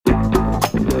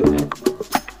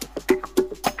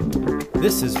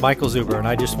This is Michael Zuber, and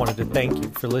I just wanted to thank you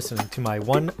for listening to my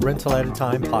One Rental at a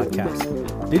Time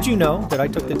podcast. Did you know that I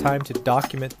took the time to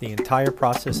document the entire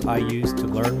process I used to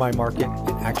learn my market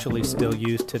and actually still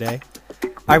use today?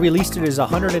 I released it as a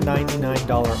 $199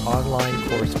 online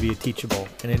course via Teachable,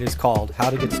 and it is called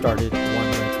How to Get Started One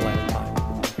Rental at a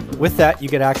Time. With that, you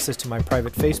get access to my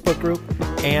private Facebook group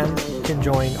and can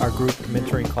join our group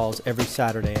mentoring calls every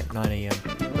Saturday at 9 a.m.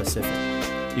 Pacific.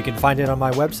 You can find it on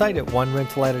my website at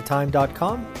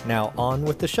onerentalatatime.com. Now on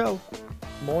with the show.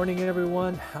 Morning,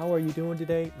 everyone. How are you doing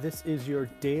today? This is your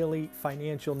daily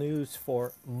financial news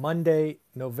for Monday,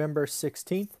 November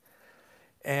 16th.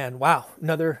 And wow,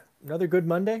 another good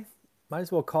Monday. Might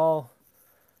as well call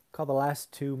the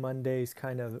last two Mondays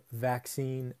kind of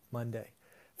vaccine Monday.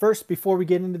 First, before we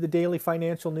get into the daily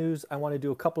financial news, I want to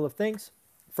do a couple of things.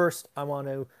 First, I want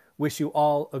to wish you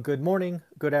all a good morning,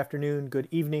 good afternoon, good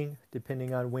evening,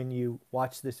 depending on when you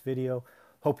watch this video.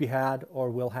 Hope you had or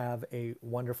will have a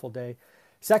wonderful day.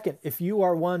 Second, if you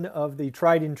are one of the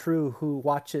tried and true who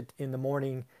watch it in the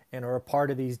morning and are a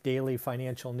part of these daily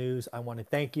financial news, I want to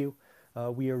thank you.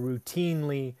 We are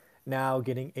routinely now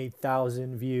getting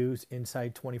 8,000 views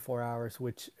inside 24 hours,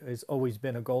 which has always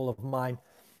been a goal of mine.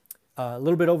 A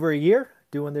little bit over a year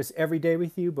doing this every day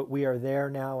with you, but we are there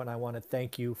now, and I want to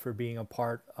thank you for being a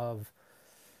part of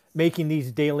making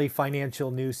these daily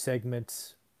financial news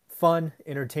segments fun,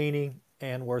 entertaining,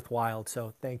 and worthwhile.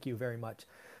 So thank you very much.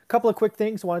 A couple of quick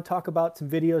things. I want to talk about some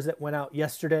videos that went out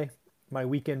yesterday. My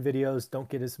weekend videos don't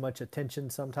get as much attention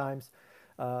sometimes,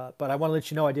 but I want to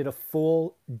let you know I did a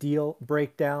full deal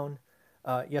breakdown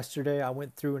yesterday. I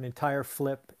went through an entire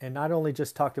flip and not only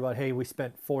just talked about, hey, we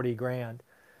spent 40 grand.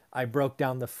 I broke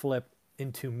down the flip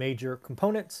into major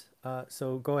components.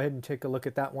 So go ahead and take a look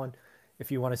at that one if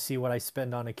you want to see what I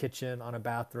spend on a kitchen, on a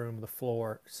bathroom, the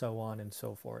floor, so on and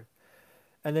so forth.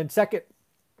 And then second,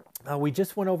 we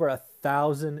just went over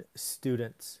 1,000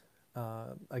 students.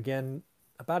 Again,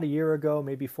 about a year ago,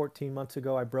 maybe 14 months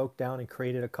ago, I broke down and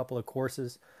created a couple of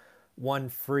courses, one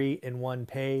free and one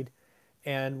paid.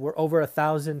 And we're over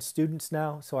 1,000 students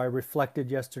now. So I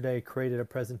reflected yesterday, created a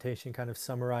presentation kind of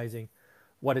summarizing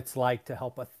what it's like to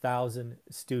help 1,000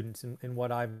 students and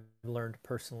what I've learned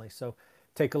personally. So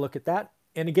take a look at that.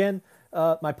 And again,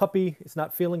 my puppy is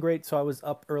not feeling great, so I was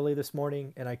up early this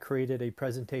morning and I created a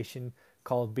presentation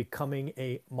called Becoming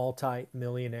a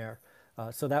Multi-Millionaire.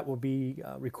 So that will be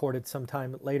recorded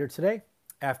sometime later today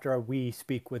after we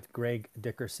speak with Greg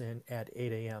Dickerson at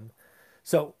 8 a.m.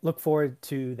 So look forward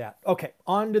to that. Okay,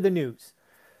 on to the news.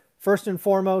 First and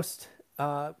foremost,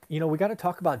 we got to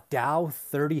talk about Dow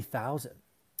 30,000.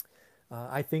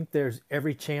 I think there's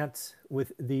every chance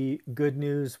with the good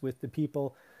news with the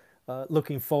people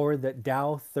looking forward that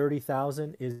Dow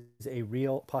 30,000 is a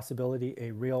real possibility,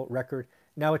 a real record.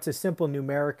 Now it's a simple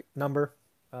numeric number,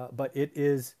 but it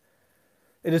is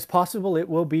possible. It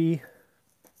will be,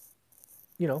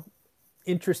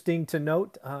 interesting to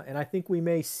note, and I think we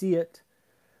may see it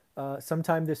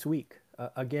sometime this week.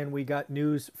 Again, we got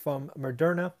news from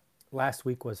Moderna. Last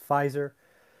week was Pfizer.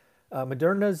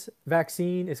 Moderna's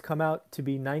vaccine has come out to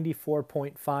be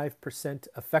 94.5%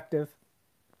 effective.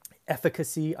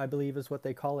 Efficacy, I believe, is what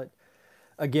they call it.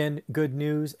 Again, good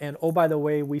news. And oh, by the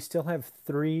way, we still have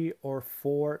 3 or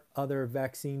 4 other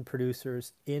vaccine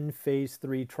producers in phase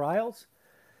 3 trials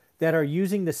that are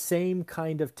using the same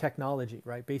kind of technology,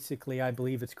 right? Basically, I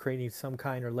believe it's creating some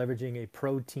kind or leveraging a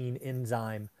protein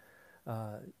enzyme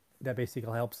that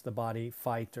basically helps the body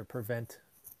fight or prevent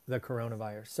the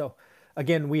coronavirus. So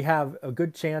again, we have a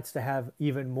good chance to have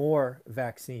even more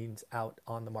vaccines out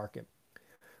on the market.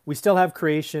 We still have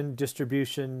creation,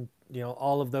 distribution,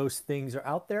 all of those things are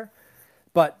out there.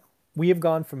 But we have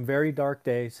gone from very dark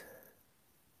days,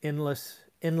 endless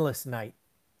night,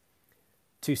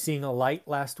 to seeing a light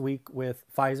last week with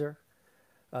Pfizer,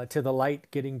 to the light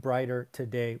getting brighter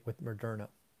today with Moderna.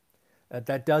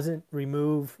 That doesn't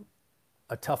remove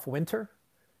a tough winter.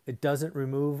 It doesn't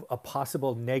remove a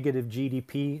possible negative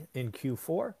GDP in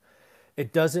Q4.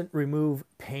 It doesn't remove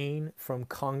pain from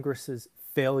Congress's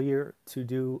failure to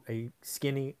do a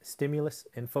skinny stimulus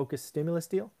and focused stimulus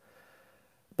deal.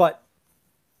 But,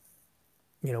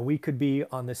 we could be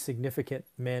on the significant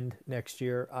mend next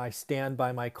year. I stand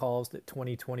by my calls that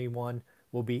 2021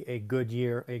 will be a good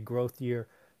year, a growth year.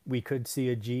 We could see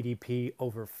a GDP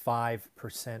over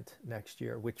 5% next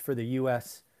year, which for the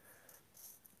U.S.,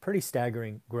 pretty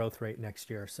staggering growth rate next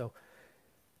year. So,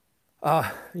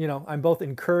 I'm both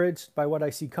encouraged by what I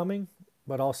see coming,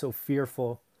 but also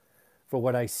fearful for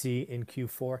what I see in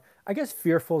Q4. I guess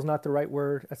fearful is not the right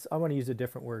word. I want to use a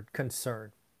different word,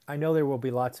 concern. I know there will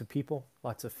be lots of people,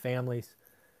 lots of families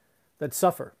that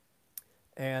suffer.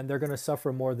 and they're going to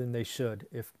suffer more than they should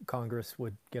if Congress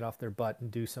would get off their butt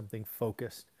and do something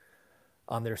focused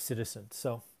on their citizens.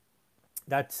 So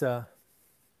that's going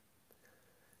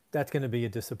to be a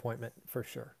disappointment for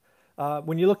sure.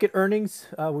 When you look at earnings,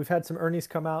 we've had some earnings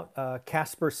come out.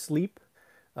 Casper Sleep,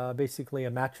 basically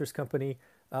a mattress company,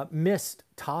 missed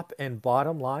top and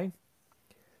bottom line.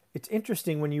 It's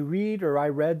interesting when you read, or I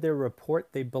read their report,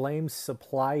 they blame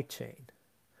supply chain.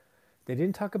 They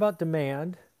didn't talk about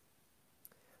demand.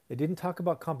 They didn't talk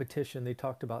about competition. They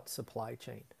talked about supply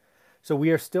chain. So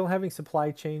we are still having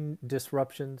supply chain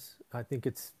disruptions. I think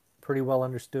it's pretty well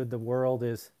understood the world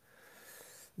is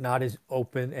not as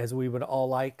open as we would all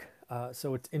like.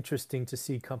 So it's interesting to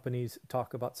see companies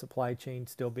talk about supply chain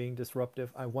still being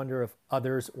disruptive. I wonder if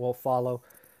others will follow.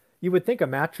 You would think a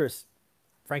mattress,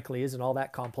 frankly, isn't all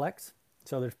that complex.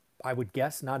 So there's, I would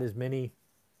guess, not as many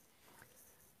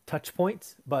touch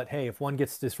points. But hey, if one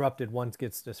gets disrupted, one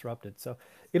gets disrupted. So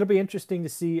it'll be interesting to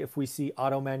see if we see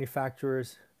auto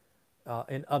manufacturers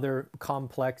and other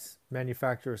complex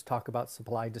manufacturers talk about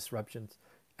supply disruptions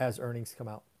as earnings come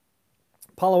out.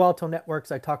 Palo Alto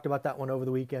Networks, I talked about that one over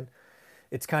the weekend.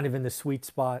 It's kind of in the sweet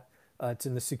spot. It's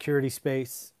in the security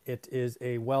space. It is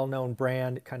a well-known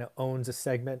brand. It kind of owns a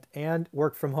segment, and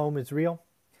work from home is real.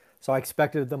 So I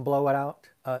expected them to blow it out.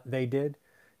 They did.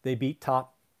 They beat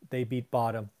top, they beat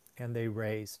bottom, and they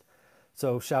raised.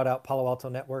 So shout out Palo Alto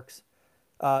Networks.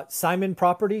 Simon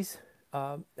Properties.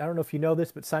 I don't know if you know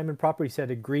this, but Simon Properties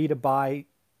had agreed to buy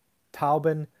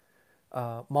Taubman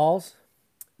malls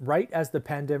right as the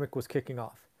pandemic was kicking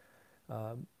off.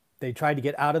 They tried to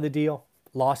get out of the deal.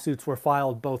 Lawsuits were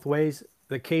filed both ways.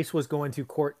 The case was going to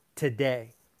court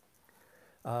today.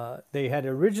 They had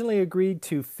originally agreed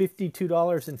to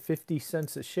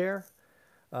 $52.50 a share.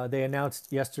 They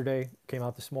announced yesterday, came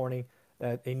out this morning,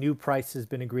 that a new price has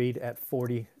been agreed at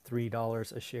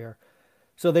 $43 a share.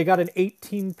 So they got an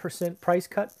 18% price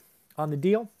cut on the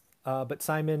deal, but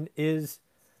Simon is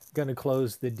going to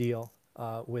close the deal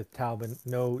with Taubman.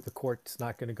 No, the court's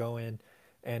not going to go in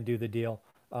and do the deal.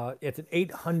 It's an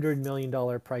 $800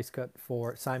 million price cut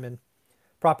for Simon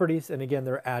Properties. And again,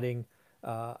 they're adding,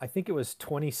 I think it was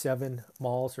 27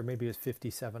 malls, or maybe it was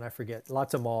 57, I forget.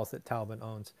 Lots of malls that Taubman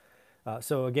owns.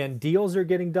 So again, deals are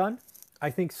getting done. I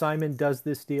think Simon does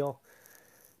this deal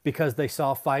because they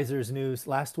saw Pfizer's news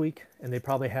last week, and they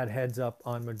probably had heads up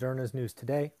on Moderna's news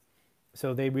today.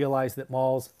 So they realize that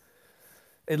malls,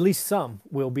 at least some,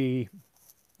 will be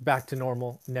back to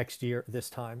normal next year this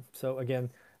time. So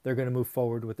again, they're going to move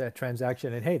forward with that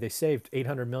transaction. And hey, they saved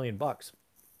 $800 million.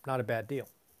 Not a bad deal.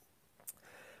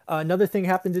 Another thing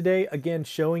happened today, again,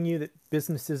 showing you that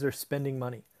businesses are spending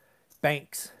money.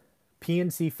 Banks,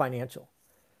 PNC Financial.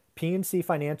 PNC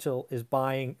Financial is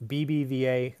buying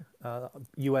BBVA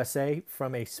USA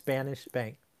from a Spanish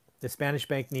bank. The Spanish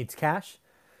bank needs cash.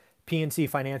 PNC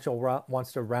Financial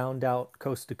wants to round out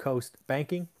coast-to-coast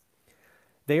banking.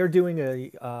 They are doing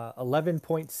a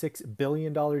 $11.6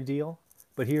 billion deal.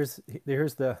 But here's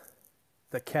the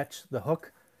catch, the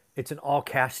hook. It's an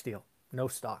all-cash deal. No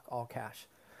stock, all cash.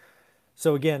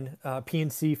 So again,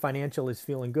 PNC Financial is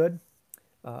feeling good.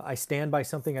 I stand by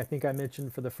something I think I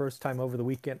mentioned for the first time over the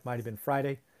weekend. Might have been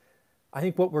Friday. I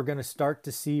think what we're going to start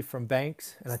to see from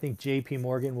banks, and I think JP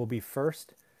Morgan will be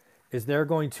first, is they're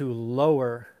going to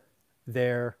lower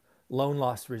their loan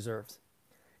loss reserves.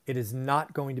 It is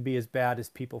not going to be as bad as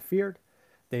people feared.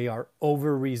 They are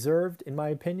over-reserved, in my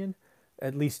opinion.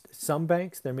 At least some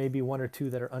banks. There may be one or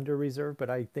two that are under-reserved, but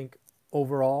I think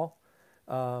overall,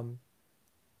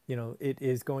 it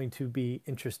is going to be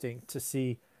interesting to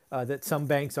see that some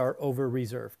banks are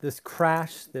over-reserved. This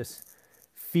crash, this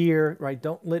fear, right?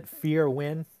 Don't let fear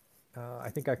win. I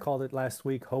think I called it last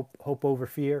week, hope over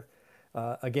fear.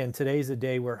 Again, today's a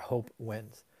day where hope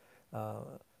wins.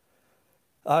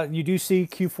 You do see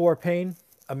Q4 pain.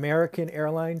 American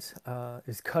Airlines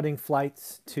is cutting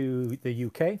flights to the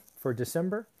UK for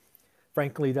December.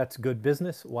 Frankly, that's good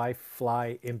business. Why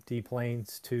fly empty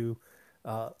planes to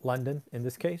London in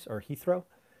this case, or Heathrow?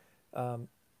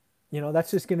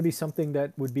 That's just going to be something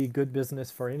that would be good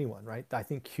business for anyone, right? I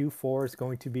think Q4 is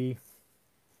going to be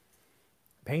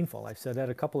painful. I've said that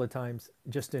a couple of times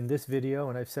just in this video,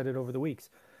 and I've said it over the weeks.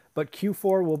 But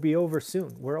Q4 will be over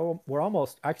soon. We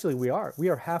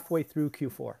are halfway through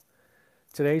Q4.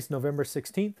 Today's November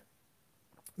 16th.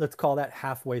 Let's call that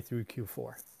halfway through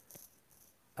Q4.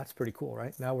 That's pretty cool,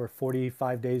 right? Now we're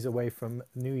 45 days away from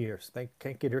New Year's.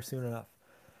 Can't get here soon enough.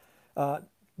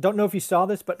 Don't know if you saw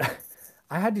this, but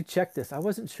I had to check this. I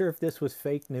wasn't sure if this was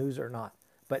fake news or not.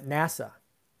 But NASA,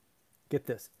 get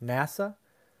this, NASA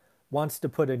wants to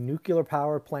put a nuclear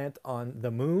power plant on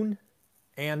the moon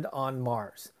and on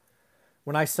Mars.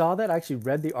 When I saw that, I actually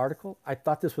read the article. I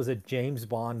thought this was a James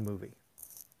Bond movie.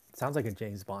 It sounds like a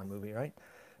James Bond movie, right?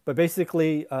 But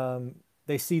basically,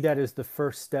 they see that as the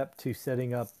first step to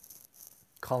setting up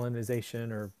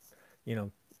colonization, or, you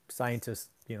know, scientists,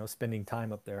 spending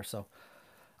time up there. So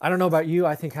I don't know about you.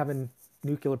 I think having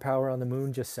nuclear power on the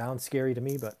moon just sounds scary to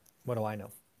me, but what do I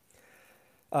know?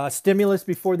 Stimulus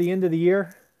before the end of the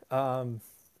year. The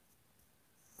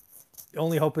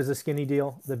only hope is a skinny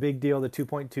deal. The big deal, the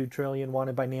 2.2 trillion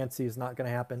wanted by Nancy, is not going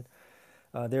to happen.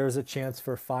 There is a chance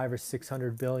for 5 or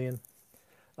 600 billion.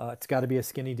 It's got to be a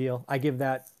skinny deal. I give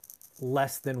that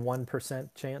less than 1%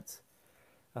 chance.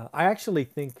 I actually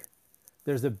think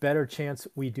there's a better chance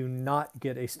we do not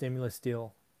get a stimulus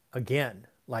deal again,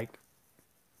 like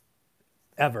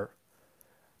ever,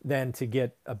 than to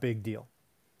get a big deal.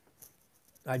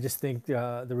 I just think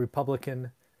the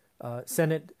Republican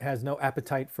Senate has no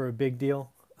appetite for a big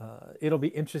deal. It'll be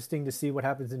interesting to see what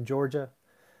happens in Georgia.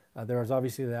 There is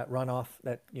obviously that runoff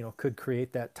that could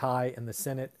create that tie in the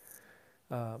Senate,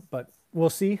 but we'll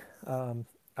see.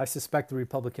 I suspect the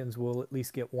Republicans will at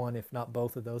least get one, if not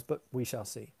both of those, but we shall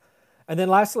see. And then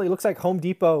lastly, it looks like Home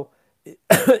Depot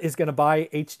is going to buy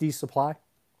HD Supply,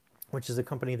 which is a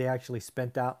company they actually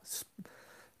split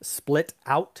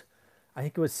out. I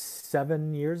think it was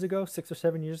 7 years ago, 6 or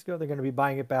 7 years ago. They're going to be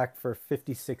buying it back for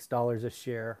 $56 a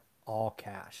share, all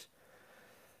cash.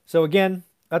 So again,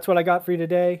 that's what I got for you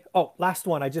today. Oh, last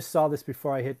one. I just saw this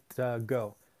before I hit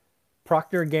go.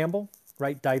 Procter & Gamble,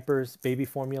 right? Diapers, baby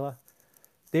formula.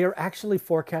 They are actually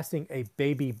forecasting a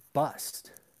baby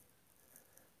bust.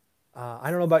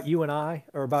 I don't know about you and I,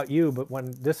 or about you, but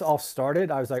when this all started,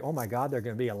 I was like, oh my God, there are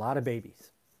going to be a lot of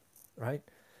babies, right?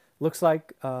 Looks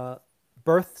like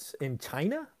births in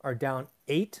China are down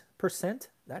 8%.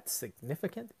 That's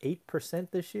significant,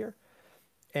 8% this year.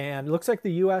 And it looks like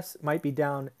the U.S. might be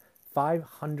down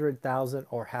 500,000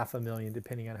 or 500,000,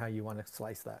 depending on how you want to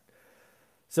slice that.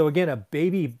 So again, a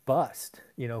baby bust,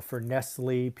 for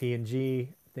Nestle,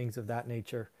 P&G, things of that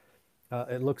nature.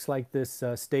 It looks like this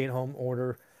stay-at-home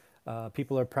order,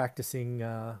 people are practicing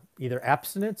either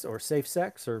abstinence or safe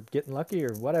sex or getting lucky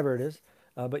or whatever it is.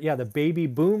 But yeah, the baby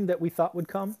boom that we thought would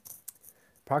come,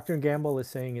 Procter & Gamble is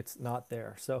saying it's not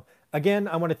there. So again,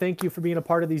 I want to thank you for being a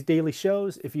part of these daily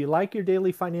shows. If you like your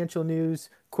daily financial news,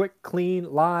 quick,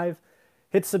 clean, live,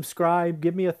 hit subscribe,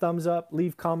 give me a thumbs up,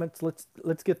 leave comments.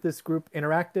 Let's get this group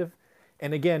interactive.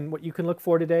 And again, what you can look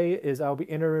for today is I'll be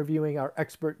interviewing our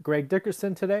expert Greg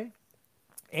Dickerson today.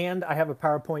 And I have a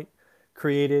PowerPoint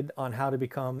created on how to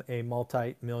become a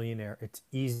multi-millionaire. It's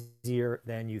easier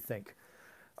than you think.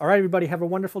 All right, everybody, have a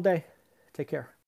wonderful day. Take care.